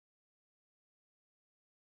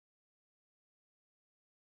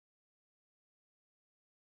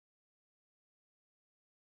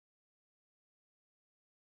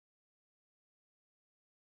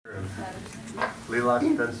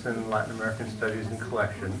LLILAS, Benson, Latin American Studies and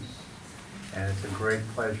Collections. And it's a great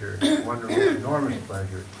pleasure, wonderful, enormous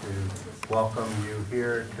pleasure to welcome you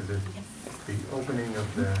here to the opening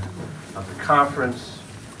of the conference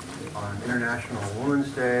on International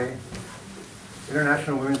Women's Day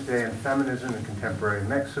and Feminism in Contemporary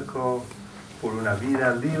Mexico, por una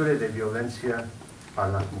vida libre de violencia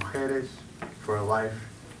para las mujeres, for a life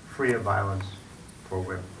free of violence for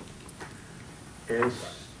women. Es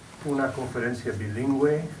una conferencia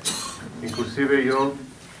bilingüe, inclusive yo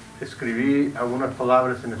escribí algunas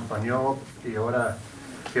palabras en español y ahora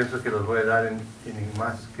pienso que los voy a dar en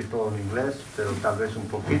más que todo en inglés, pero tal vez un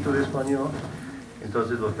poquito de español.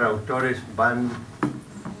 Entonces los traductores van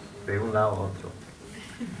de un lado a otro.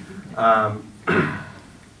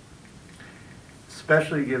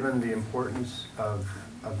 Especially given the importance of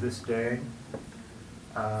this day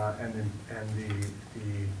and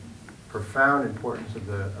the profound importance of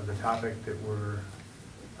the topic that we're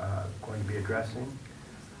going to be addressing,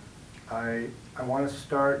 I want to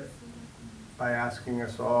start by asking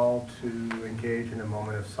us all to engage in a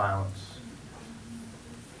moment of silence.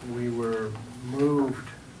 We were moved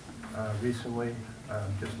recently,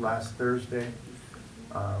 just last Thursday,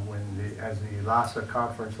 as the LASA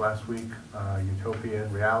conference last week,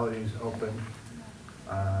 Utopian Realities opened,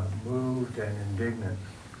 moved and indignant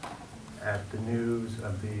at the news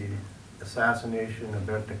of the assassination of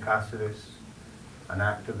Berta Cáceres, an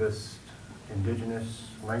activist, indigenous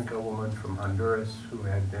Lenca woman from Honduras who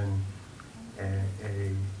had been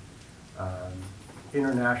a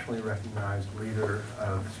internationally recognized leader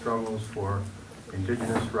of struggles for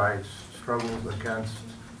indigenous rights, struggles against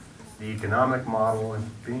the economic model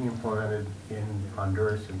being implemented in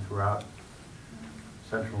Honduras and throughout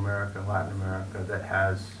Central America and Latin America that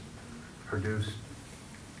has produced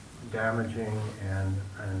damaging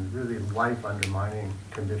and really life-undermining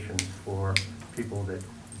conditions for people that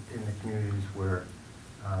in the communities where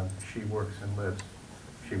she works and lives.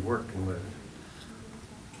 She worked and lived.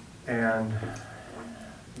 And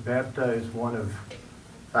Berta is one of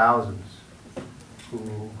thousands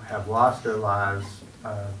who have lost their lives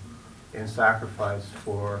in sacrifice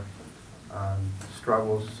for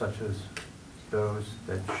struggles such as those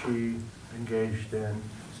that she engaged in,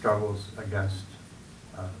 struggles against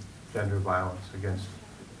gender violence, against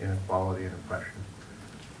inequality and oppression.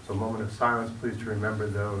 So a moment of silence, please, to remember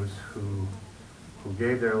those who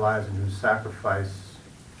gave their lives and whose sacrifice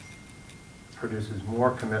produces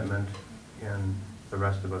more commitment in the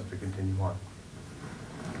rest of us to continue on.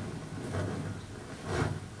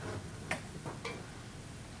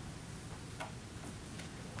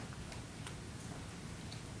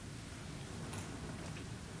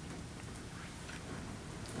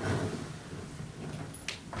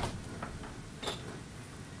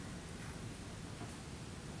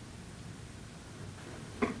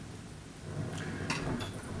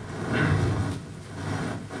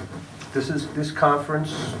 This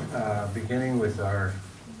conference, beginning with our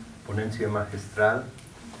Ponencia Magistral,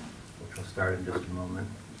 which will start in just a moment,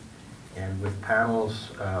 and with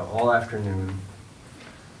panels all afternoon,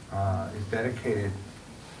 is dedicated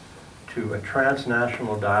to a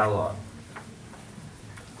transnational dialogue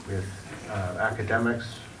with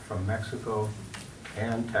academics from Mexico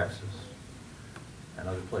and Texas and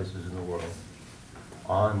other places in the world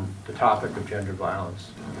on the topic of gender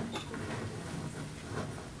violence.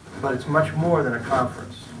 But it's much more than a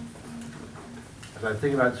conference. As I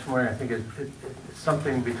think about it this morning, I think it's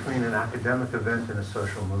something between an academic event and a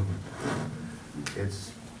social movement.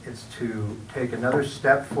 It's to take another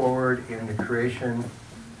step forward in the creation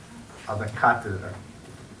of a cátedra,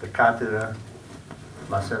 the Cátedra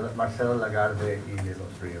Marcela, Lagarde y de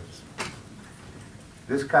los Ríos.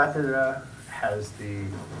 This cátedra has the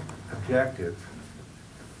objective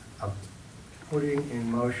of putting in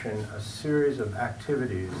motion a series of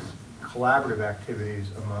activities, collaborative activities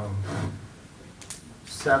among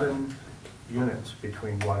 7 units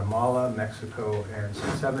between Guatemala, Mexico, and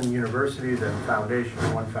 7 universities and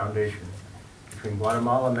one foundation between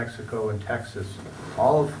Guatemala, Mexico, and Texas,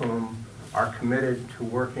 all of whom are committed to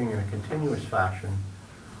working in a continuous fashion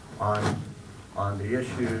on the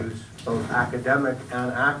issues, both academic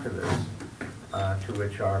and activist, to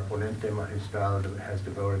which our Ponente Magistral has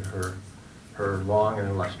devoted her long and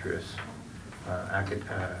illustrious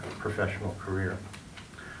professional career.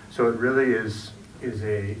 So it really is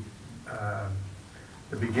the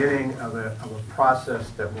beginning of a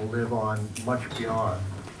process that will live on much beyond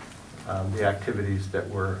the activities that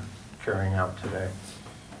we're carrying out today.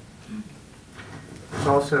 It's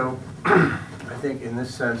also, I think in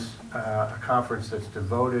this sense, a conference that's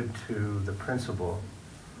devoted to the principle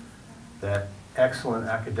that excellent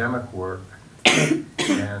academic work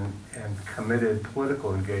and committed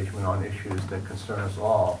political engagement on issues that concern us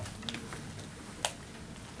all,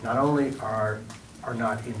 not only are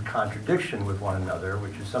not in contradiction with one another,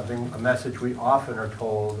 which is a message we often are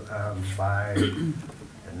told by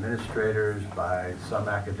administrators, by some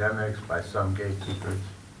academics, by some gatekeepers.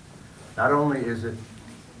 Not only is it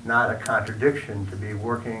not a contradiction to be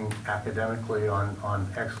working academically on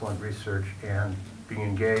excellent research and being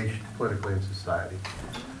engaged politically in society,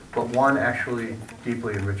 but one actually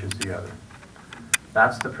deeply enriches the other.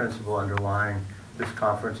 That's the principle underlying this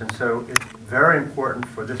conference, and so it's very important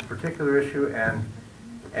for this particular issue, and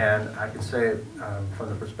I can say it from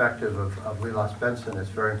the perspective of LLILAS Benson, it's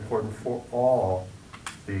very important for all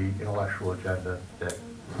the intellectual agenda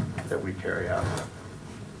that we carry out.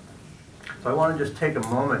 So I want to just take a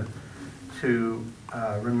moment to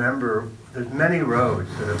remember there's many roads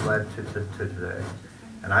that have led to today,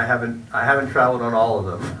 and I haven't traveled on all of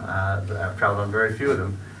them. I've traveled on very few of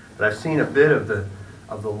them, but I've seen a bit of the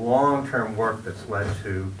long-term work that's led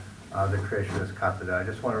to the creation of this cátedra. I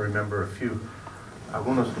just want to remember a few,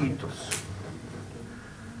 algunos hitos.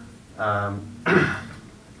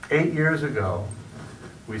 8 years ago,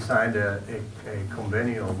 we signed a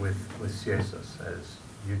convenio with CIESAS, as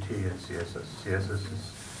UT and CIESAS. CIESAS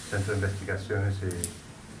is Centro de Investigaciones y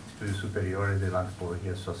Estudios Superiores de la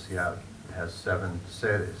Antropología Social. It has 7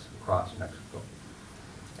 sedes across Mexico.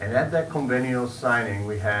 And at that convenio signing,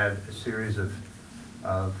 we had a series of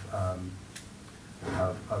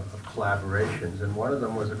collaborations, and one of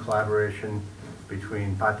them was a collaboration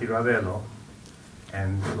between Patti Ravelo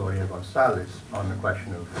and Gloria Gonzalez on the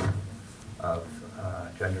question of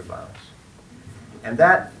gender violence. And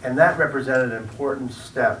that represented an important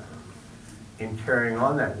step in carrying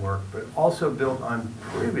on that work, but also built on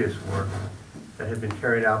previous work that had been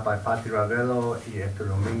carried out by Patti Ravelo y Héctor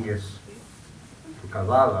Domínguez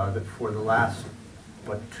Fucalava that for the last,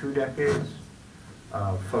 2 decades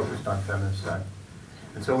focused on feminicide.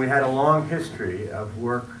 And so we had a long history of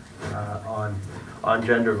work on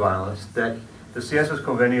gender violence that the CIESAS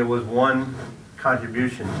Convenio was one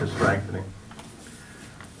contribution to strengthening.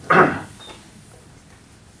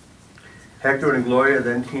 Hector and Gloria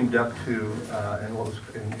then teamed up to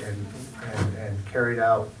and carried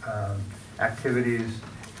out activities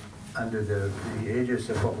under the aegis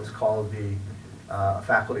of what was called the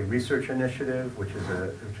Faculty Research Initiative, which is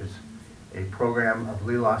a program of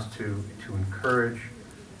LLILAS to encourage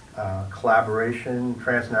collaboration,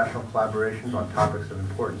 transnational collaborations on topics of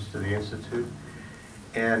importance to the Institute.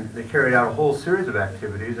 And they carried out a whole series of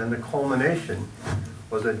activities, and the culmination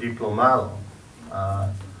was a diplomado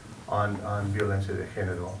on violencia de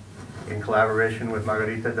género, in collaboration with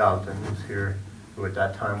Margarita Dalton, who's here, who at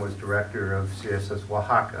that time was director of CIESAS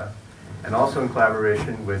Oaxaca, and also in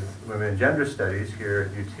collaboration with Women and Gender Studies here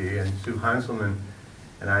at UT, and Sue Heinzelman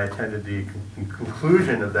and I attended the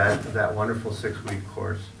conclusion of that wonderful 6-week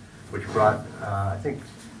course, which brought, I think,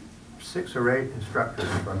 6 or 8 instructors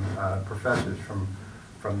from professors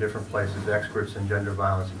from different places, experts in gender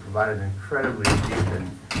violence, and provided an incredibly deep and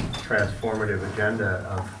transformative agenda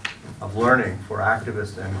of learning for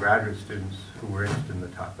activists and graduate students who were interested in the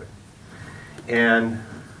topic. And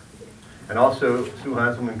also, Sue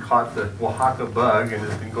Heinzelman caught the Oaxaca bug and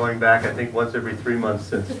has been going back, I think, once every 3 months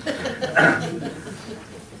since.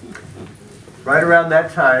 Right around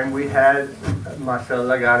that time, we had Marcela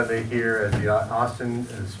Lagarde here as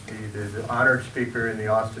the honored speaker in the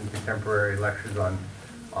Austin Contemporary Lectures on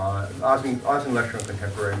Austin Lecture on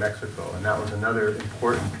Contemporary Mexico, and that was another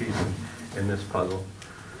important piece in this puzzle.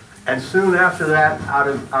 And soon after that, out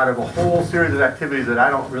of a whole series of activities that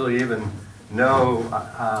I don't really even know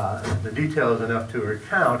the details enough to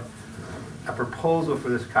recount, a proposal for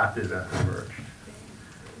this cátedra emerged.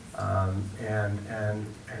 And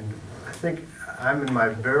I think I'm in my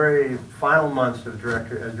very final months as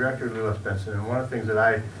director of LLILAS Benson, and one of the things that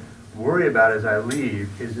I worry about as I leave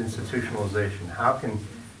is institutionalization. How can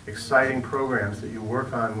exciting programs that you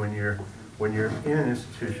work on when you're in an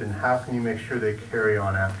institution, how can you make sure they carry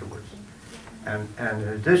on afterwards? And in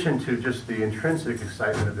addition to just the intrinsic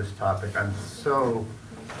excitement of this topic, I'm so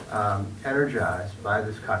energized by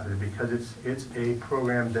this cátedra because it's a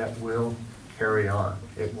program that will carry on.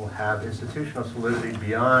 It will have institutional solidity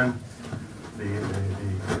beyond the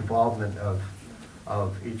involvement of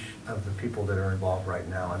each of the people that are involved right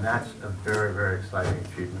now, and that's a very, very exciting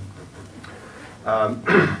achievement.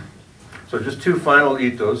 So just 2 final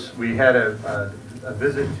hitos. We had a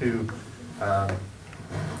visit to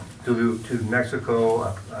Mexico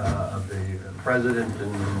of the president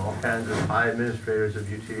and all kinds of high administrators of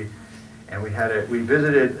UT, and we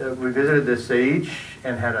visited the Sage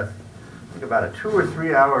and had a about a 2 or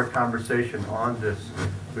 3 hour conversation on this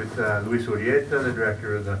with Luis Urrieta, the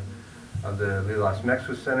director of the LLILAS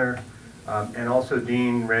Mexico Center, and also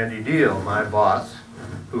Dean Randy Deal, my boss,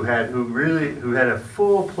 who had a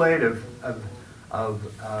full plate of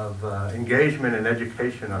engagement and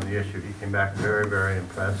education on the issue. He came back very, very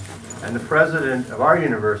impressed. And the president of our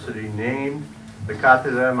university named the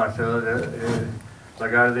Cátedra Marcela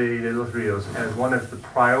Lagarde de los Ríos as one of the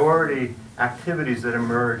priority activities that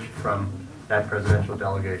emerged from that presidential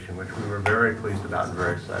delegation, which we were very pleased about and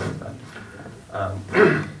very excited about.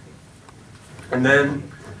 And then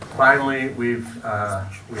finally, we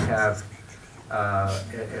have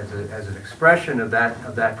as an expression of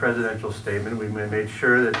that presidential statement, we made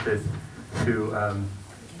sure that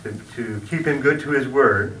to keep him good to his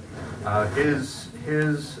word, his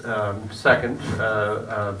second,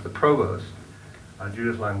 the provost,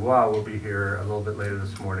 Judith Langlois, will be here a little bit later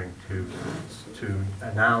this morning to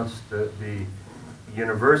announce the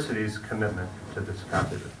university's commitment to this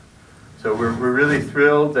cátedra. So we're really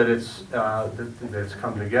thrilled that it's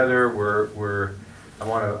come together. I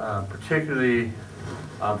want to particularly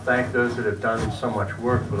thank those that have done so much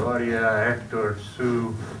work: Gloria, Hector,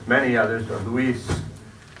 Sue, many others, Luis,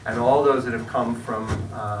 and all those that have come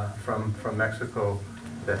from Mexico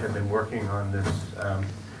that have been working on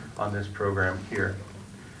this program here.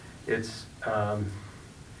 It's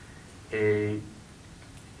a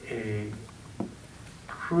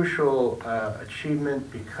crucial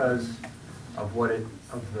achievement because of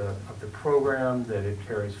the program that it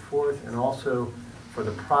carries forth, and also for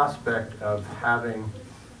the prospect of having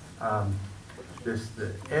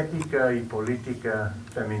the ética y política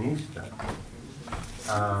feminista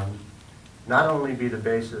not only be the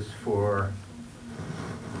basis for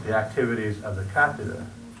the activities of the cátedra,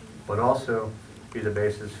 but also be the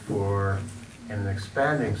basis for, in an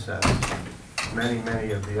expanding sense,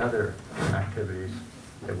 many of the other activities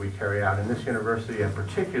that we carry out in this university, and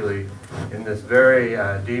particularly in this very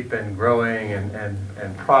deep and growing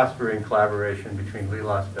and prospering collaboration between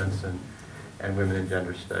LLILAS, Benson, and Women and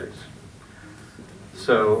Gender Studies.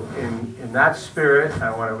 So in that spirit,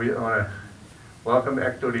 I want to welcome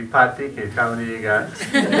Hector y Patti, que acaban de llegar.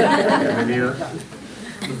 Bienvenidos.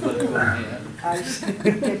 Ay,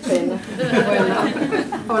 qué pena. Bueno,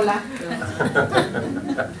 hola.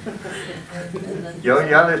 Yo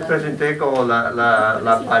ya les presenté como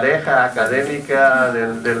la pareja académica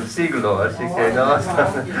del siglo, así que no.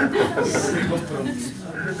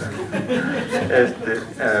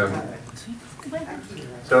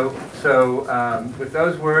 With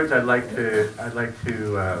those words, I'd like to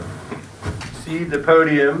cede the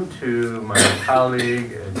podium to my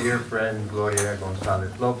colleague and dear friend Gloria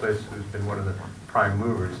Gonzalez Lopez, who's been one of the prime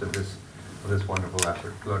movers of this wonderful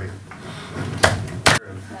effort. Gloria.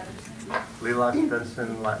 LLILAS,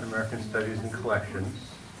 Benson, Latin American Studies and Collections,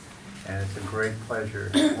 and it's a great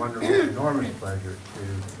pleasure, wonderful, enormous pleasure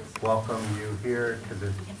to welcome you here to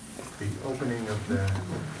the opening of the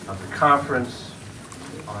conference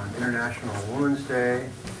on International Women's Day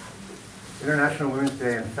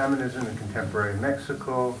and Feminism in Contemporary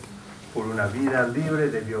Mexico, por una vida libre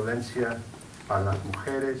de violencia para las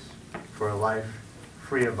mujeres, for a life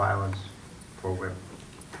free of violence for women.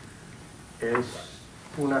 Es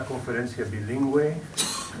una conferencia bilingüe,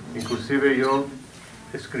 inclusive yo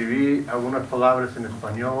escribí algunas palabras en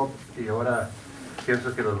español y ahora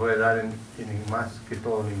pienso que los voy a dar en más que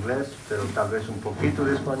todo en inglés, pero tal vez un poquito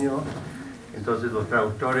de español. Entonces los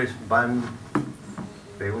traductores van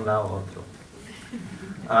de un lado a otro.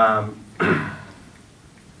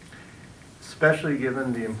 Especially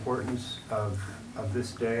given the importance of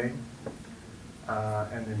this day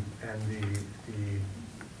and the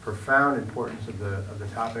profound importance of the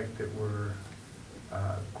topic that we're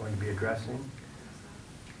going to be addressing,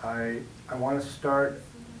 I want to start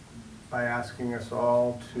by asking us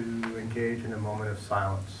all to engage in a moment of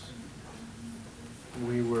silence.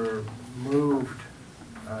 We were moved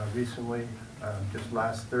recently, just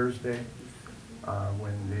last Thursday,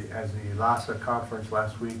 as the LASA conference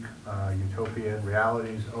last week, Utopia and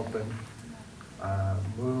Realities opened,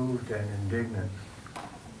 moved and indignant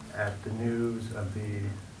at the news of the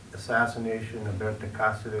assassination of Berta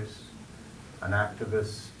Cáceres, an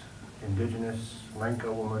activist, indigenous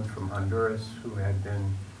Lenca woman from Honduras who had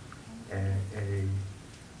been a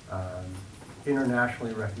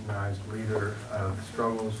internationally recognized leader of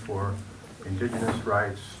struggles for indigenous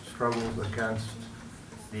rights, struggles against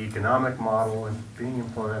the economic model being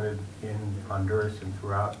implemented in Honduras and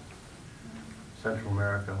throughout Central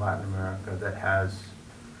America, Latin America, that has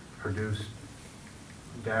produced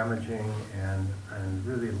damaging and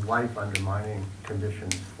really life-undermining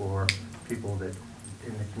conditions for people that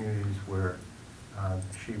in the communities where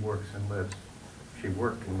she works and lives. She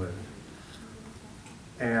worked and lived.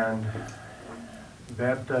 And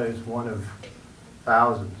Berta is one of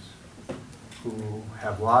thousands who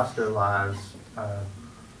have lost their lives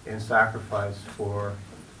in sacrifice for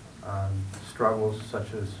struggles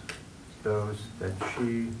such as those that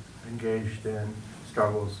she engaged in,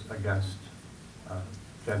 struggles against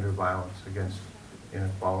gender violence, against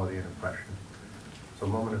inequality and oppression. So a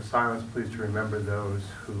moment of silence, please, to remember those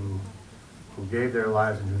who gave their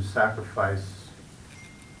lives and whose sacrifice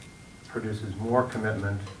produces more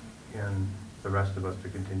commitment in the rest of us to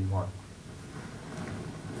continue on.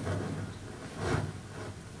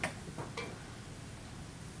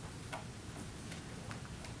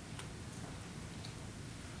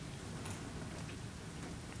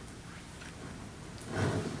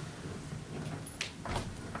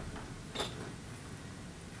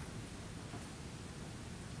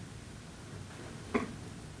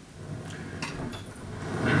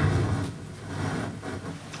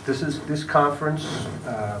 This conference,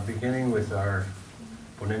 beginning with our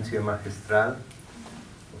Ponencia Magistral,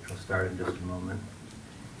 which will start in just a moment,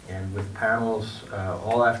 and with panels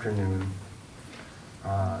all afternoon,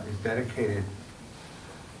 is dedicated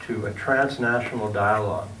to a transnational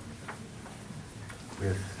dialogue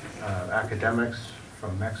with academics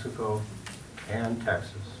from Mexico and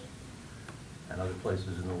Texas and other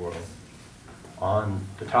places in the world on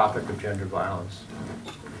the topic of gender violence.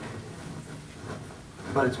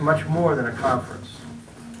 But it's much more than a conference.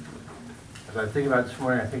 As I think about it this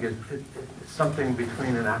morning, I think it's something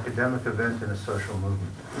between an academic event and a social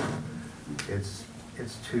movement. It's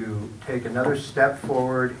to take another step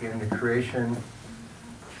forward in the creation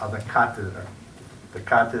of a cátedra, the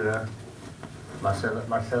Cátedra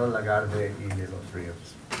Marcela, Lagarde y de los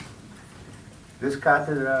Ríos. This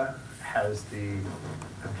cátedra has the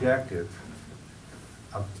objective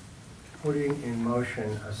of putting in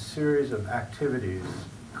motion a series of activities,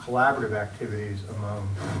 collaborative activities among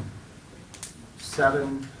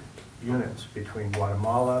 7 units between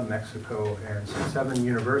Guatemala, Mexico, and 7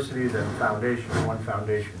 universities and one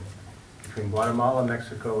foundation between Guatemala,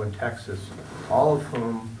 Mexico, and Texas, all of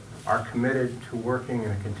whom are committed to working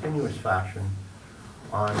in a continuous fashion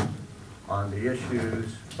on the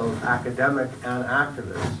issues, both academic and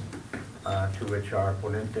activist, to which our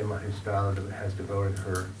Ponente Magistral has devoted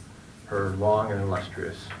her long and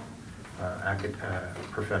illustrious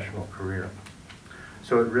professional career.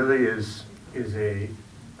 So it really is the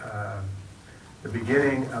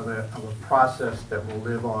beginning of a process that will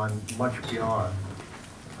live on much beyond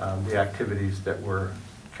the activities that we're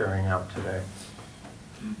carrying out today.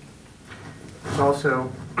 It's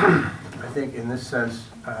also, I think in this sense,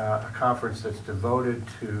 a conference that's devoted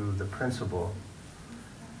to the principle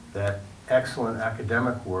that excellent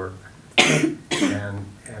academic work and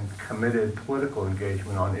committed political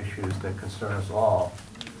engagement on issues that concern us all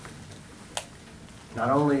not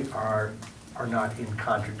only are not in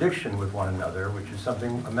contradiction with one another, which is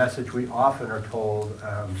a message we often are told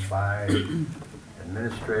by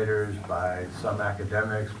administrators, by some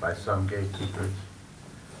academics, by some gatekeepers.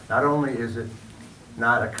 Not only is it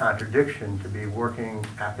not a contradiction to be working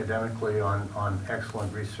academically on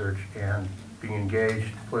excellent research and being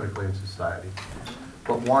engaged politically in society,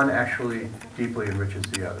 but one actually deeply enriches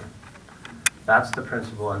the other. That's the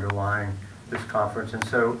principle underlying this conference, and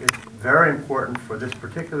so it's very important for this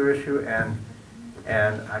particular issue, and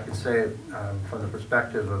I can say it from the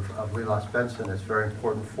perspective of LLILAS Benson, it's very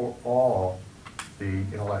important for all the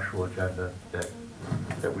intellectual agenda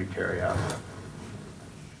that we carry out.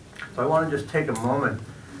 So I want to just take a moment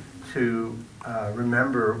to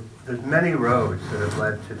remember there's many roads that have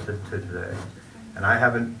led to today. And I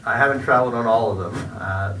haven't traveled on all of them.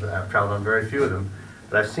 I've traveled on very few of them,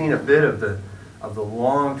 but I've seen a bit of the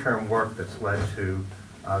long-term work that's led to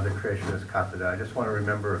the creation of this cátedra. I just want to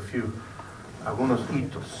remember a few, algunos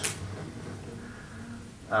hitos.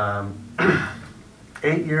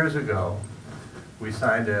 8 years ago, we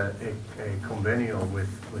signed a convenio with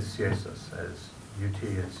CIESAS, as UT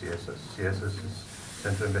and CIESAS. CIESAS is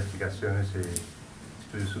Centro de Investigaciones y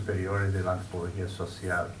Estudios Superiores de la Antropología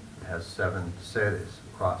Social. It has 7 sedes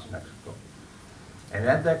across Mexico. And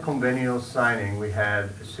at that convenio signing, we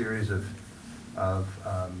had a series of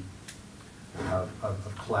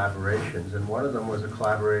collaborations, and one of them was a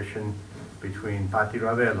collaboration between Patti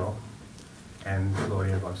Ravelo and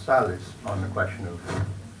Gloria Gonzalez on the question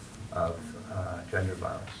of gender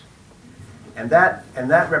violence. And that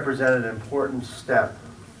represented an important step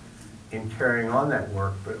in carrying on that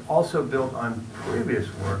work, but also built on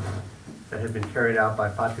previous work that had been carried out by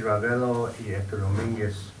Patti Ravelo y Héctor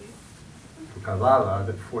Domínguez Carvala,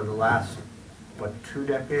 that for the last 2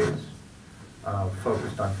 decades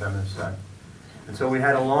focused on feminist study. And so we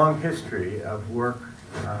had a long history of work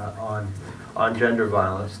on gender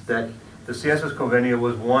violence that the Ciencias Convenio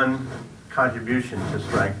was one contribution to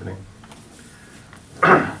strengthening.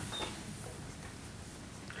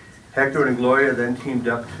 Hector and Gloria then teamed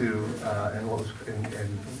up to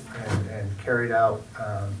and carried out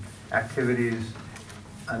activities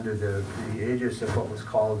under the aegis of what was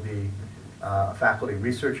called the Faculty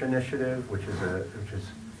Research Initiative, which is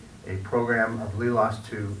a program of LLILAS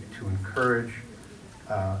to encourage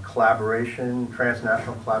collaboration,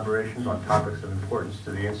 transnational collaborations on topics of importance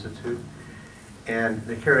to the Institute. And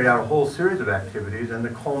they carried out a whole series of activities, and the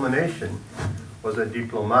culmination was a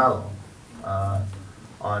diplomado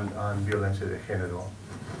on violencia de género,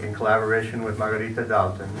 in collaboration with Margarita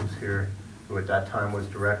Dalton, who's here, who at that time was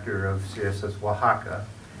director of CSS Oaxaca,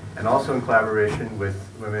 and also in collaboration with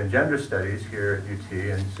Women and Gender Studies here at UT,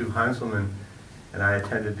 and Sue Heinzelman and I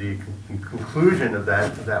attended the conclusion of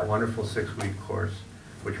that wonderful 6-week course,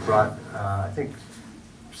 which brought, I think,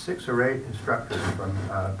 6 or 8 instructors from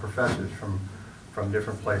professors from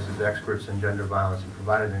different places, experts in gender violence, and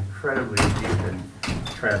provided an incredibly deep and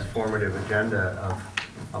transformative agenda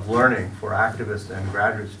of learning for activists and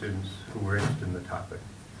graduate students who were interested in the topic.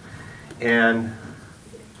 And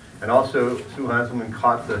also, Sue Heinzelman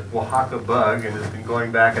caught the Oaxaca bug and has been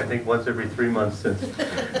going back, I think, once every 3 months since.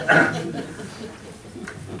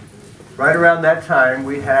 Right around that time,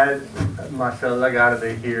 we had Marcela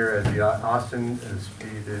Lagarde here as the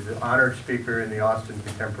honored speaker in the Austin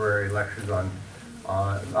Contemporary Lectures on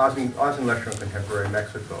Austin Lecture on Contemporary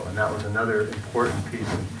Mexico, and that was another important piece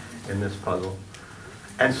in this puzzle.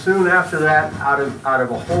 And soon after that, out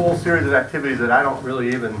of a whole series of activities that I don't really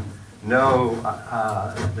even know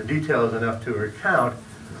the details enough to recount,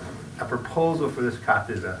 a proposal for this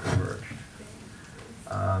cátedra emerged.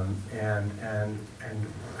 And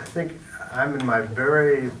I think I'm in my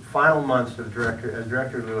very final months as director of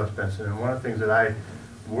LLILAS Benson, and one of the things that I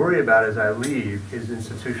worry about as I leave is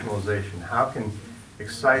institutionalization. How can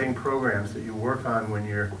exciting programs that you work on when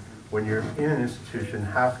you're in an institution,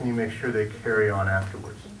 how can you make sure they carry on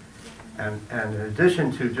afterwards? And in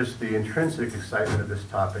addition to just the intrinsic excitement of this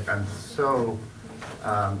topic, I'm so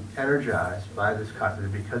energized by this cátedra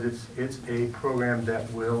because it's a program that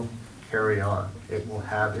will carry on. It will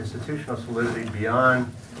have institutional solidity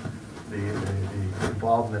beyond the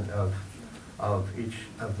involvement of each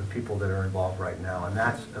of the people that are involved right now, and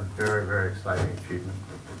that's a very, very exciting achievement.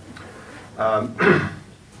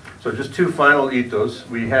 So just 2 final hitos.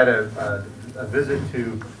 We had a visit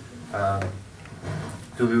to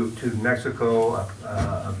Mexico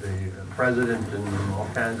of the president and all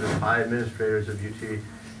kinds of high administrators of UT,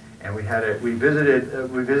 and we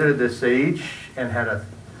visited the Seich and had I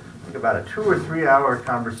think about a 2 or 3 hour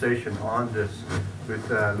conversation on this with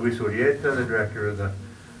Luis Urrieta, the director of the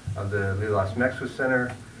LLILAS Mexico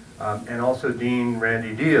Center, and also Dean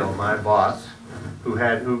Randy Deal, my boss, who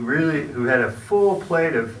had a full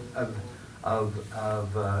plate of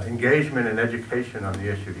engagement and education on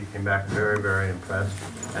the issue. He came back very, very impressed.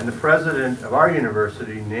 And the president of our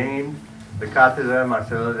university named the Cátedra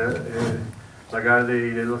Marcela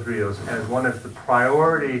Lagarde de los Ríos as one of the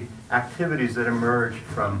priority activities that emerged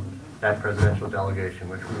from that presidential delegation,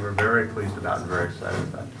 which we were very pleased about and very excited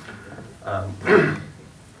about.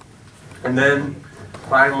 And then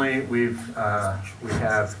finally, we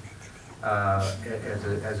have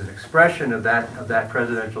as an expression of that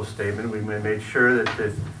presidential statement, we made sure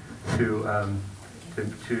that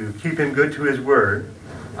to keep him good to his word,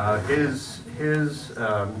 his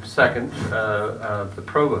second, the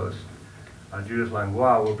provost, Judith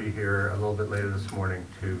Langlois, will be here a little bit later this morning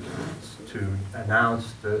to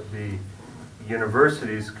announce the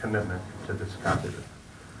university's commitment to this cátedra.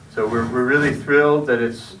 So we're really thrilled that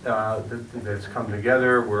it's come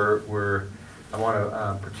together. I want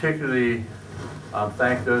to particularly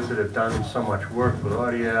thank those that have done so much work: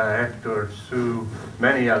 Gloria, Hector, Sue,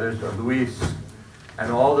 many others, Luis,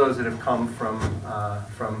 and all those that have come from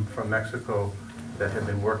Mexico that have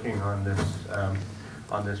been working on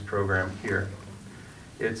this program here.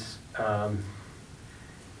 It's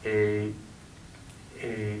a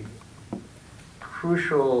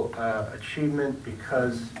crucial achievement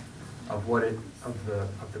because of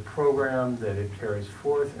the program that it carries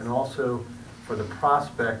forth, and also for the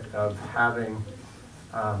prospect of having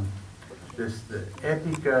the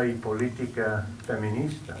ética y política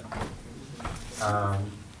feminista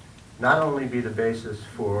not only be the basis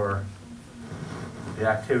for the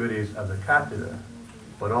activities of the cátedra,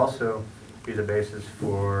 but also be the basis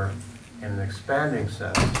for, in an expanding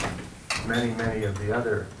sense, many of the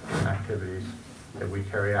other activities that we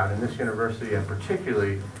carry out in this university, and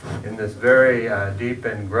particularly in this very deep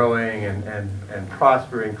and growing and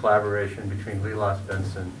prospering collaboration between LLILAS,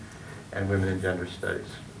 Benson, and Women in Gender Studies.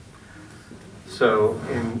 So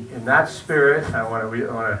in that spirit, I want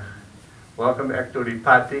to welcome Héctor y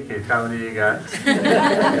Patti, que acaban de llegar.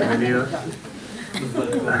 Bienvenidos.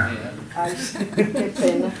 Ay, qué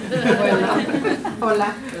pena. Bueno,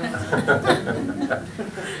 hola.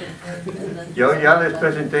 Yo ya les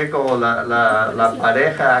presenté como la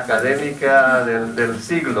pareja académica del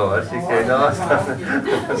siglo, así que no.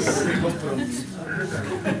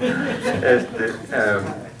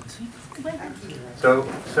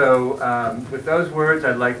 With those words,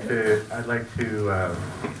 I'd like to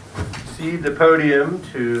cede the podium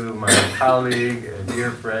to my colleague and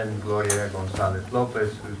dear friend Gloria Gonzalez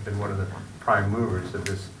Lopez, who's been one of the prime movers of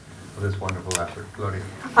this wonderful effort. Gloria.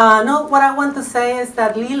 No, what I want to say is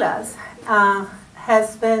that LLILAS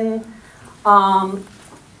has been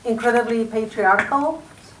incredibly patriarchal,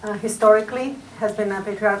 historically, has been a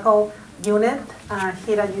patriarchal unit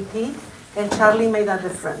here at UT, and Charlie made a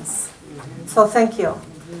difference. So thank you.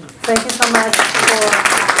 Thank you so much for...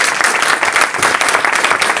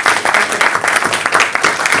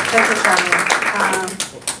 Thank you, Charlie.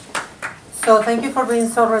 So thank you for being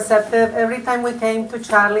so receptive. Every time we came to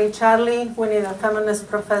Charlie, we need a feminist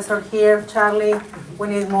professor here. Charlie, we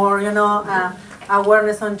need more,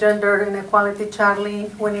 awareness on gender inequality.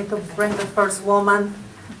 Charlie, we need to bring the first woman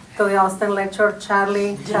to the Austin lecture.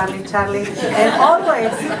 Charlie. And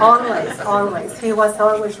always, he was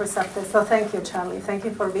always receptive. So thank you, Charlie. Thank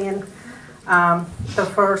you for being the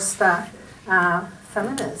first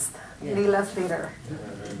feminist LLILAS leader.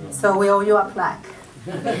 So we owe you a plaque.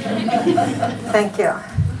 Thank you.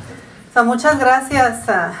 So muchas gracias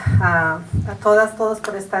a todos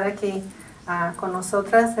por estar aquí con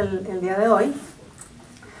nosotras el día de hoy.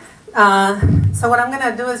 So what I'm going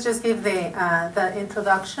to do is just give the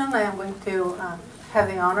introduction. I am going to have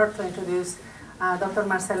the honor to introduce Dr.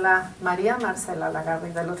 Marcela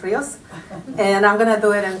Lagarde de los Ríos, and I'm going to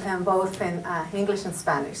do it in both in English and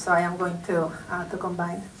Spanish. So I am going to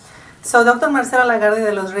combine. So Dr. Marcela Lagarde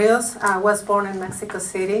de los Ríos was born in Mexico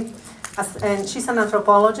City, and she's an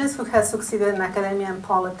anthropologist who has succeeded in academia and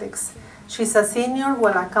politics. She's a senior,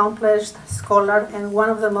 well-accomplished scholar and one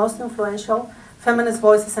of the most influential feminist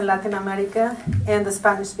voices in Latin America and the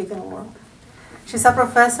Spanish-speaking world. She's a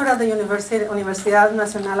professor at the Universidad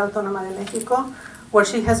Nacional Autónoma de México, where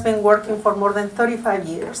she has been working for more than 35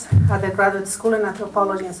 years at the graduate school in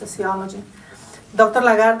anthropology and sociology. Dr.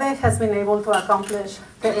 Lagarde has been able to accomplish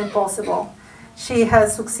the impossible. She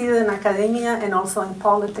has succeeded in academia and also in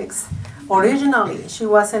politics. Originally, she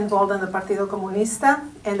was involved in the Partido Comunista,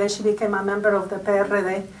 and then she became a member of the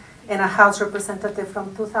PRD and a House representative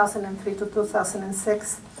from 2003 to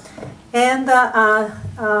 2006. And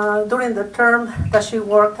during the term that she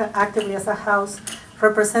worked actively as a House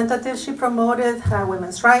representative, she promoted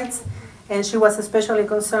women's rights, and she was especially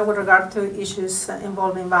concerned with regard to issues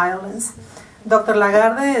involving violence. Dr.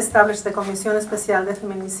 Lagarde established the Comisión Especial de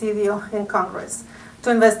Feminicidio in Congress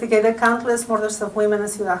to investigate the countless murders of women in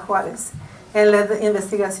Ciudad Juárez, and led the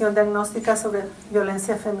investigación diagnóstica sobre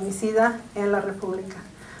violencia feminicida en la República,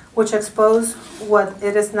 which exposed what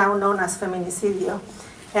it is now known as feminicidio.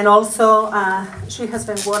 And also, she has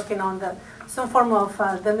been working on some form of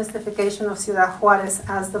demystification of Ciudad Juárez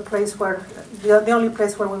as the place where, the only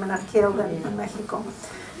place where women are killed in Mexico.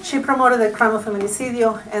 She promoted the crime of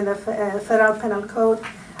feminicidio and the Federal Penal Code,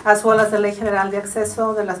 as well as the Ley General de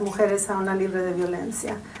Acceso de las Mujeres a una Libre de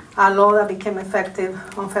Violencia, a law that became effective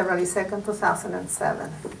on February 2nd, 2007.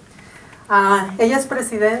 Ella es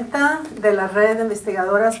presidenta de la Red de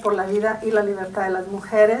Investigadoras por la Vida y la Libertad de las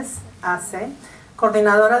Mujeres, AC,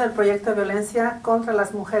 coordinadora del proyecto de violencia contra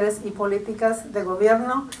las mujeres y políticas de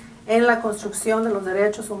gobierno en la construcción de los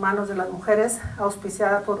derechos humanos de las mujeres,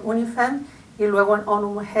 auspiciada por UNIFEM y luego en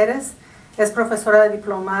ONU Mujeres. Es profesora de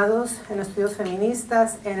diplomados en estudios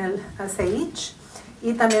feministas en el CEICH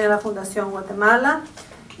y también en la Fundación Guatemala,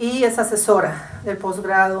 y es asesora del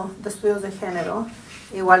posgrado de estudios de género,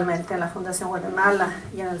 igualmente en la Fundación Guatemala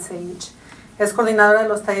y en el CEICH. Es coordinadora de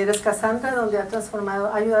los talleres Cassandra, donde ha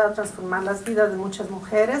ayudado a transformar las vidas de muchas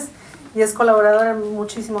mujeres, y es colaboradora en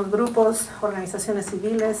muchísimos grupos, organizaciones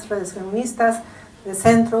civiles, redes feministas, de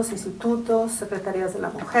centros, institutos, secretarías de la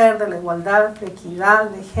mujer, de la igualdad, de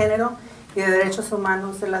equidad, de género y de derechos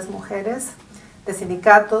humanos de las mujeres, de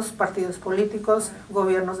sindicatos, partidos políticos,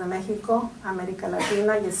 gobiernos de México, América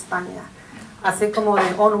Latina y España, así como de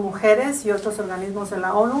ONU Mujeres y otros organismos de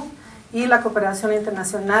la ONU, y la cooperación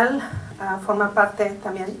internacional. Forma parte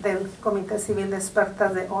también del Comité Civil de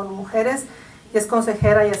Expertas de ONU Mujeres y es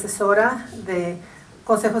consejera y asesora de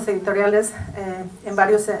consejos editoriales en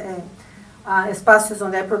varios espacios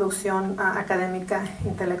donde hay producción académica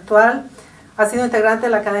intelectual. Ha sido integrante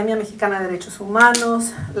de la Academia Mexicana de Derechos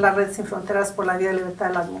Humanos, la Red Sin Fronteras por la Vida y Libertad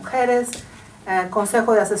de las Mujeres,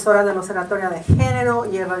 Consejo de Asesora del Observatorio de Género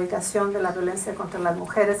y Erradicación de la Violencia contra las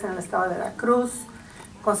Mujeres en el Estado de Veracruz,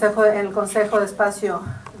 en el Consejo de Espacio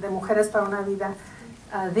de Mujeres para una Vida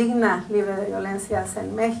Digna, Libre de Violencias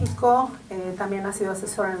en México, también ha sido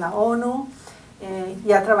asesora en la ONU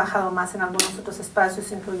y ha trabajado más en algunos otros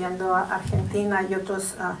espacios, incluyendo Argentina y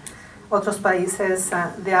otros países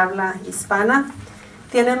de habla hispana.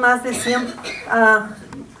 Tiene más de 100,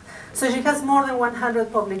 so she has more than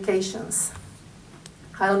 100 publications.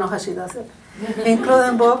 I don't know how she does it.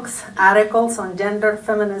 Including books, articles on gender,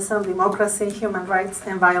 feminism, democracy, human rights,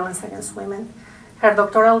 and violence against women. Her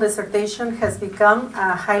doctoral dissertation has become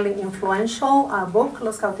a highly influential book,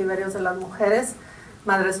 Los Cautiverios de las Mujeres,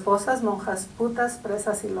 Madresposas, Monjas Putas,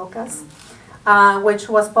 Presas y Locas, which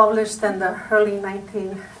was published in the early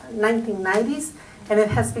 1990s, and it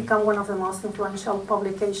has become one of the most influential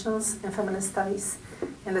publications in feminist studies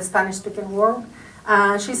in the Spanish-speaking world.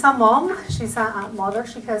 She's a mom, she's a mother,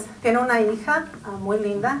 tiene una hija muy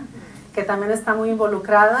linda que también está muy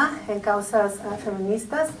involucrada en causas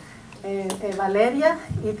feministas, Valeria,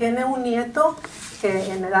 y tiene un nieto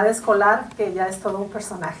que en edad escolar que ya es todo un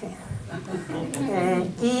personaje.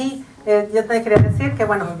 Yo te quería decir que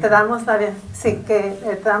bueno, te damos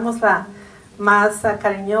la más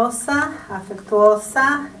cariñosa,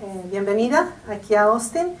 afectuosa bienvenida aquí a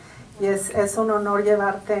Austin, y es un honor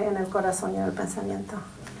llevarte en el corazón y en el pensamiento.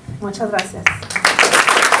 Muchas gracias.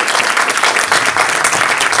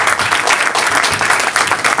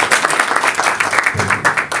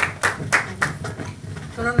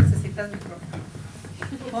 Tú no necesitas micrófono.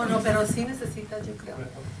 Oh, no, pero sí necesitas, yo creo.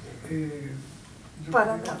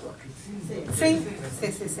 Para hablarlo. Sí.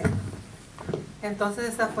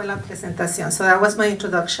 Entonces esa fue la presentación. So that was my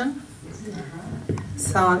introduction.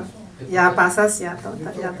 So ya pasas, ya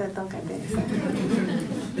te toca.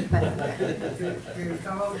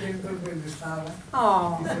 Estaba viendo donde estaba.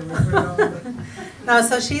 Oh. No,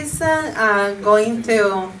 so she's going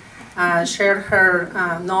to share her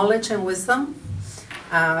knowledge and wisdom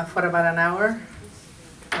for about an hour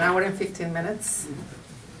and 15 minutes.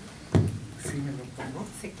 ¿Sí me lo pongo?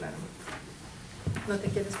 Sí, claro. ¿No te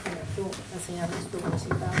quieres poner tú, enseñarnos tu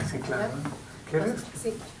música? Sí, claro. ¿Quieres?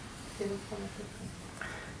 Sí. ¿Quieres ponerte?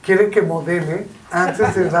 Quiere que modele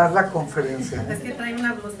antes de dar la conferencia. Es que trae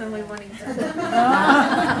una blusa muy bonita.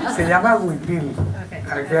 Se llama huipil. Okay.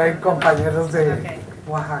 Aquí hay compañeros de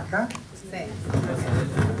Oaxaca. Sí.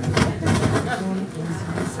 Un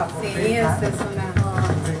Sí, zapoteca es una...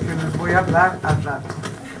 de que les voy a hablar al rato.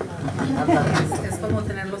 Es como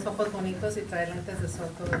tener los ojos bonitos y traer lentes de sol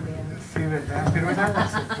todo el día. Sí, ¿verdad? Pero era la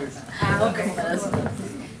sorpresa. Ok.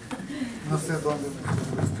 No sé dónde me quedó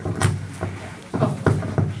este.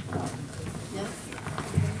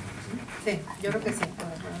 Sí, yo creo que sí.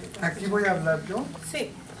 Aquí voy a hablar yo.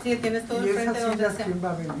 Sí, tienes todo ¿Y el esa frente donde silla sea. quién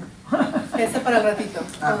va a venir? Ese para el ratito,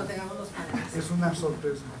 cuando tengamos los paneles. Es una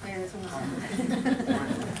sorpresa. Es una sorpresa.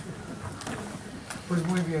 Pues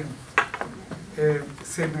muy bien.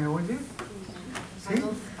 ¿Se me oye? ¿Sí?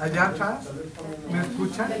 ¿Allá atrás? ¿Me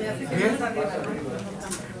escuchan? ¿Bien?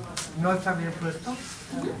 ¿No está bien puesto?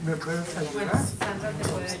 ¿Me puedes Bueno, ayudar? Sandra te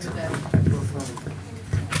puede ayudar. Por favor.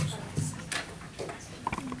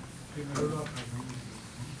 Primero lo apago.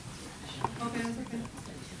 Ok, no sé qué.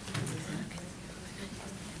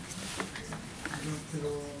 Yo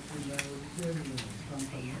quiero la orilla de los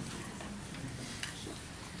pantalones.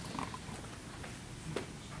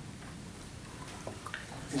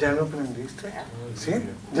 ¿Ya lo prendiste? ¿Sí?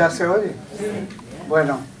 ¿Ya se oye?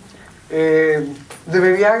 Bueno,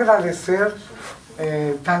 debería agradecer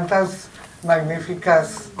tantas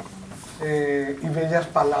magníficas y bellas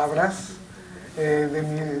palabras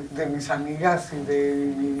de mis amigas y de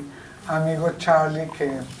mi amigo Charlie,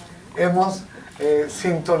 que hemos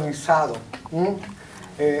sintonizado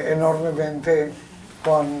enormemente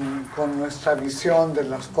con nuestra visión de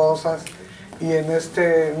las cosas, y en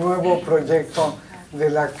este nuevo proyecto de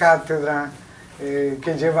la cátedra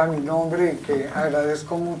que lleva mi nombre y que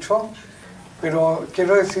agradezco mucho, pero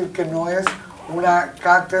quiero decir que no es una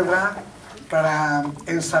cátedra para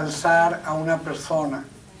ensalzar a una persona,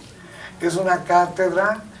 es una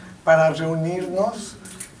cátedra para reunirnos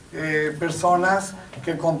personas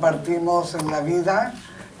que compartimos en la vida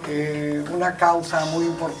una causa muy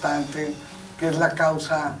importante, que es la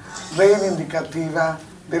causa reivindicativa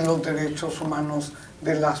de los derechos humanos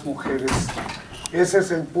de las mujeres. Ese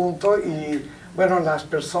es el punto, y bueno, las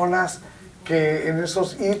personas que en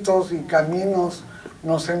esos hitos y caminos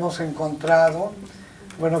nos hemos encontrado.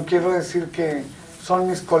 Bueno, quiero decir que son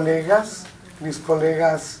mis colegas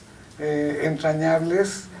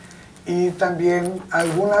entrañables, y también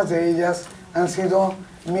algunas de ellas han sido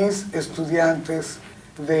mis estudiantes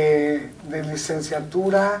de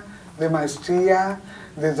licenciatura, de maestría,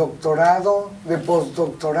 de doctorado, de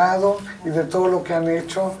postdoctorado y de todo lo que han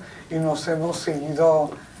hecho, y nos hemos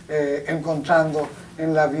seguido encontrando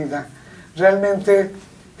en la vida. Realmente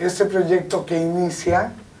este proyecto que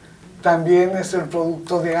inicia también es el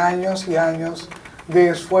producto de años y años de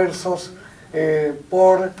esfuerzos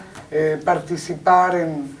por participar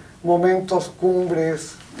en momentos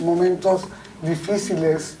cumbres, momentos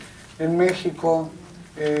difíciles en México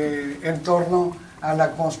en torno a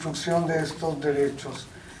la construcción de estos derechos.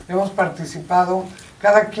 Hemos participado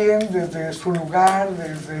cada quien desde su lugar,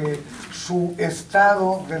 desde su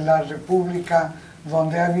estado de la República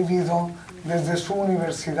donde ha vivido, desde su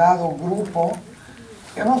universidad o grupo.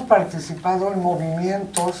 Hemos participado en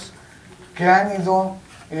movimientos que han ido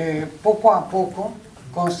poco a poco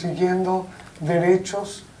consiguiendo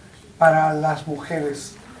derechos para las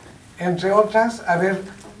mujeres. Entre otras, a ver,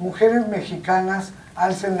 mujeres mexicanas,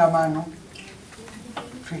 alcen la mano.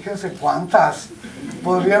 Fíjense cuántas.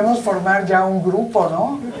 Podríamos formar ya un grupo,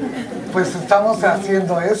 ¿no? Pues estamos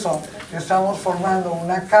haciendo eso. Estamos formando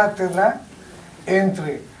una cátedra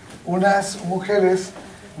entre unas mujeres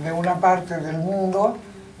de una parte del mundo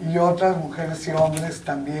y otras mujeres y hombres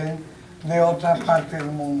también de otra parte del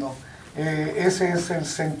mundo. Ese es el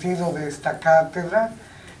sentido de esta cátedra,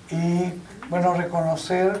 y bueno,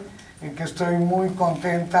 reconocer que estoy muy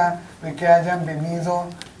contenta de que hayan venido,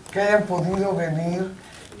 que hayan podido venir,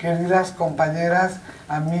 queridas compañeras,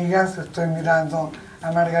 amigas. Estoy mirando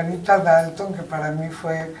a Margarita Dalton, que para mí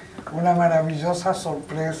fue una maravillosa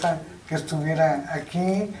sorpresa que estuviera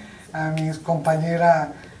aquí, a mis compañeras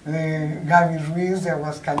Gaby Ruiz de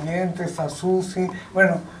Aguascalientes, a Susi,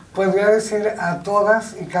 bueno, podría decir a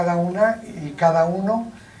todas y cada una y cada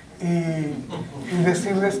uno, y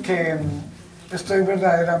decirles que estoy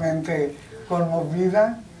verdaderamente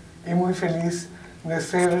conmovida y muy feliz de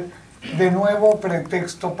ser de nuevo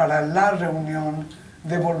pretexto para la reunión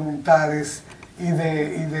de voluntades y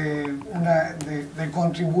de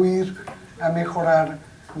contribuir a mejorar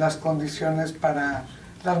las condiciones para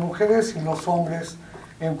las mujeres y los hombres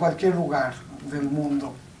en cualquier lugar del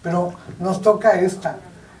mundo. Pero nos toca esta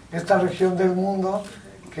región del mundo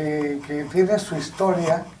que tiene su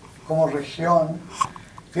historia como región,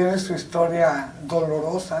 tiene su historia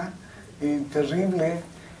dolorosa y terrible,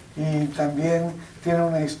 y también tiene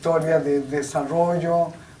una historia de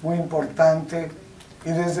desarrollo muy importante,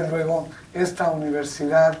 y desde luego esta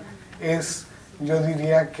universidad es, yo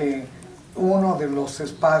diría que, uno de los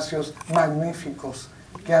espacios magníficos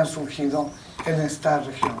que han surgido en esta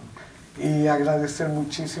región. Y agradecer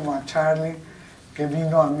muchísimo a Charlie, que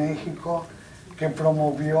vino a México, que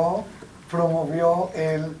promovió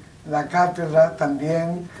la cátedra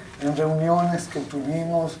también en reuniones que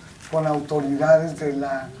tuvimos con autoridades de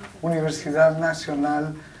la Universidad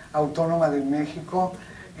Nacional Autónoma de México,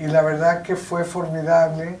 y la verdad que fue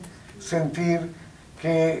formidable sentir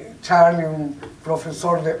que Charlie, un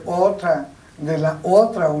profesor de la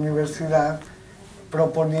otra universidad,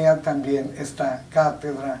 proponía también esta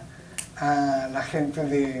cátedra a la gente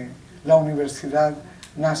de la Universidad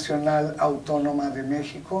Nacional Autónoma de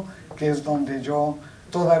México, que es donde yo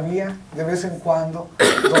todavía de vez en cuando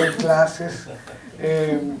doy clases.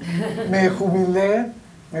 Me jubilé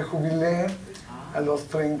a los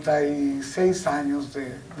 36 años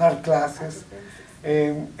de dar clases,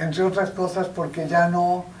 entre otras cosas porque ya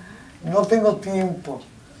no tengo tiempo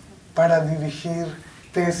para dirigir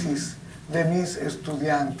tesis de mis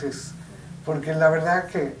estudiantes, porque la verdad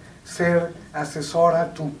que ser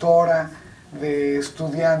asesora, tutora de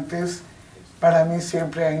estudiantes, para mí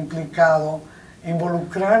siempre ha implicado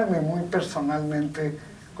involucrarme muy personalmente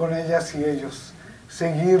con ellas y ellos,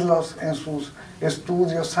 seguirlos en sus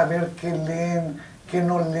estudios, saber qué leen, qué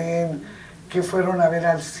no leen, qué fueron a ver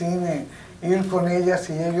al cine, ir con ellas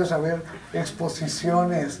y ellos a ver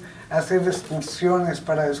exposiciones, hacer excursiones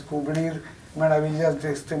para descubrir maravillas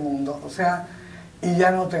de este mundo. O sea, y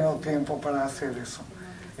ya no tengo tiempo para hacer eso.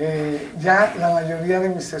 Ya la mayoría de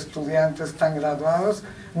mis estudiantes están graduados,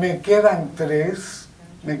 me quedan tres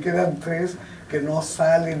que no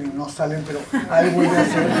salen y no salen, pero algo voy a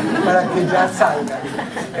hacer para que ya salgan,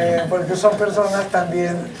 porque son personas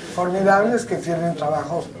también formidables que tienen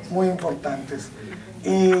trabajos muy importantes.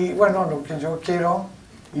 Y bueno, lo que yo quiero,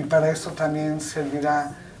 y para eso también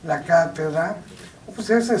servirá la cátedra, pues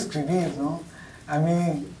es escribir, ¿no? A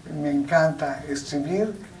mí me encanta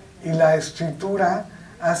escribir y la escritura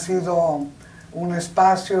ha sido un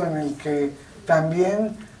espacio en el que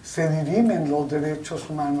también se dirimen los derechos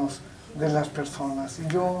humanos de las personas. Y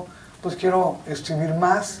yo pues quiero escribir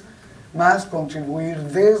más, contribuir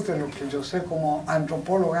desde lo que yo sé como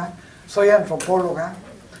antropóloga. Soy antropóloga,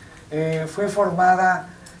 fui formada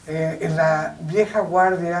en la vieja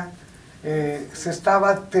guardia, se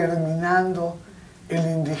estaba terminando el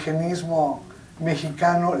indigenismo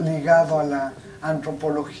mexicano ligado a la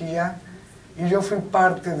antropología, y yo fui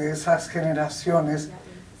parte de esas generaciones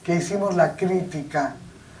que hicimos la crítica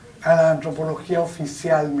a la antropología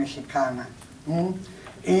oficial mexicana.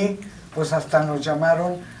 Y pues hasta nos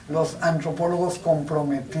llamaron los antropólogos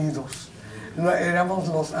comprometidos. Éramos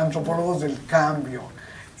los antropólogos del cambio.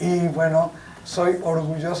 Y bueno, soy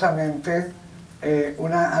orgullosamente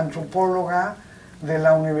una antropóloga de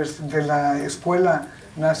la Escuela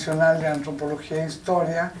Nacional de Antropología e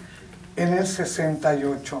Historia en el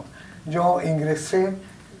 68. Yo ingresé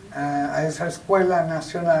a esa Escuela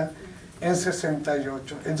Nacional en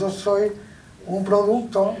 68. Entonces soy un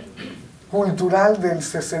producto cultural del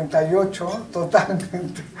 68,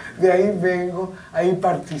 totalmente. De ahí vengo, ahí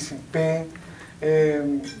participé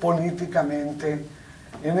políticamente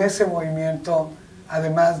en ese movimiento,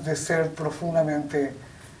 además de ser profundamente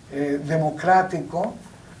democrático,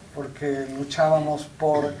 porque luchábamos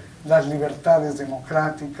por las libertades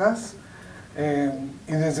democráticas,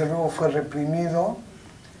 y desde luego fue reprimido,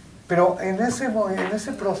 pero en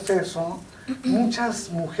ese proceso muchas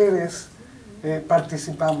mujeres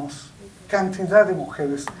participamos, cantidad de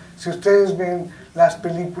mujeres. Si ustedes ven las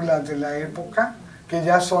películas de la época, que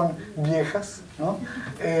ya son viejas, ¿no?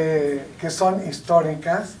 Que son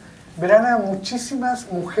históricas, verán a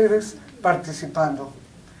muchísimas mujeres participando.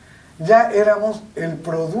 Ya éramos el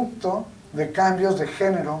producto de cambios de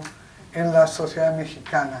género en la sociedad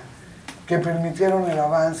mexicana, que permitieron el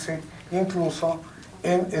avance incluso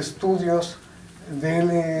en estudios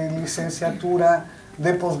de licenciatura,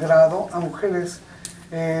 de posgrado a mujeres.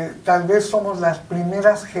 Tal vez somos las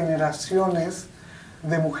primeras generaciones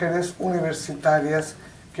de mujeres universitarias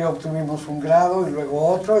que obtuvimos un grado y luego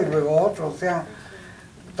otro y luego otro. O sea,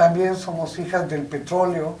 también somos hijas del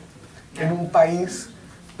petróleo en un país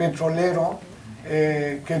petrolero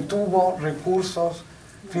que tuvo recursos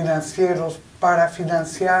financieros para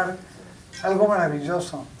financiar algo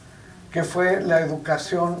maravilloso, que fue la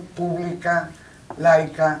educación pública,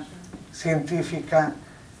 laica, científica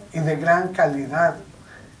y de gran calidad.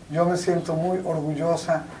 Yo me siento muy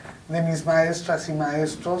orgullosa de mis maestras y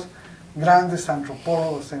maestros, grandes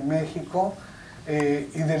antropólogos en México,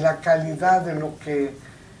 y de la calidad de lo que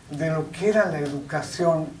era la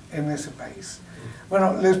educación en ese país.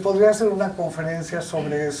 Bueno, les podría hacer una conferencia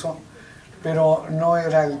sobre eso, pero no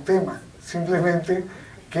era el tema. Simplemente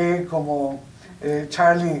que, como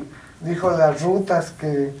Charlie dijo, las rutas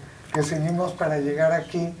que seguimos para llegar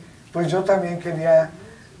aquí, pues yo también quería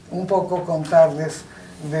un poco contarles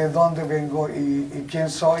de dónde vengo y quién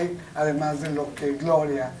soy, además de lo que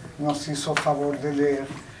Gloria nos hizo favor de leer.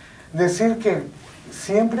 Decir que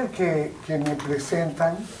siempre que me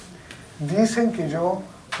presentan, dicen que yo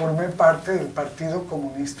formé parte del Partido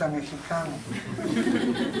Comunista Mexicano.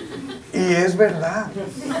 Y es verdad,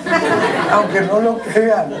 aunque no lo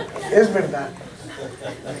crean, es verdad.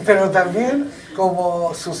 Pero también,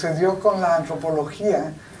 como sucedió con la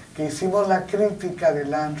antropología, que hicimos la crítica de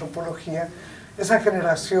la antropología, esa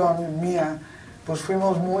generación mía, pues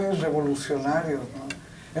fuimos muy revolucionarios, ¿no?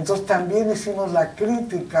 Entonces también hicimos la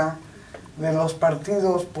crítica de los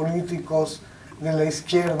partidos políticos de la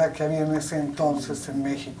izquierda que había en ese entonces en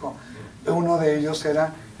México. Uno de ellos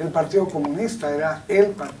era el Partido Comunista, era el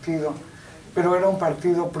partido, pero era un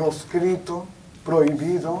partido proscrito,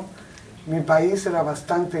 prohibido. Mi país era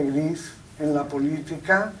bastante gris en la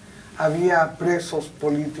política, había presos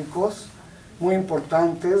políticos muy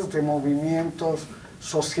importantes de movimientos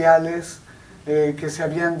sociales que se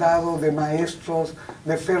habían dado, de maestros,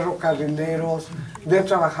 de ferrocarrileros, de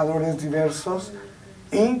trabajadores diversos,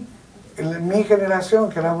 y en mi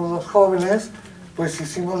generación, que éramos los jóvenes, pues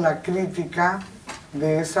hicimos la crítica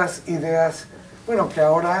de esas ideas, bueno, que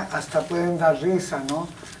ahora hasta pueden dar risa, ¿no?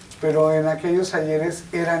 Pero en aquellos ayeres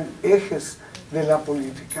eran ejes de la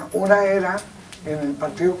política. Una era en el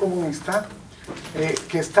Partido Comunista,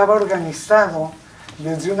 que estaba organizado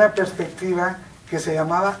desde una perspectiva que se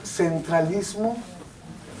llamaba centralismo,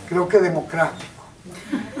 creo que democrático.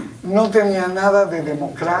 No tenía nada de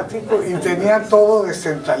democrático y tenía todo de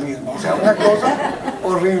centralismo, o sea, una cosa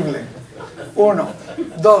horrible. Uno.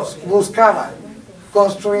 Dos, buscaba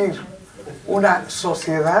construir una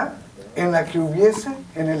sociedad en la que hubiese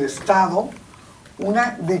en el Estado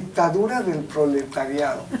una dictadura del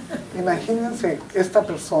proletariado. Imagínense esta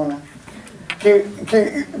persona que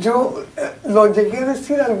yo lo llegué a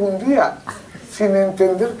decir algún día sin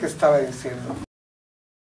entender qué estaba diciendo.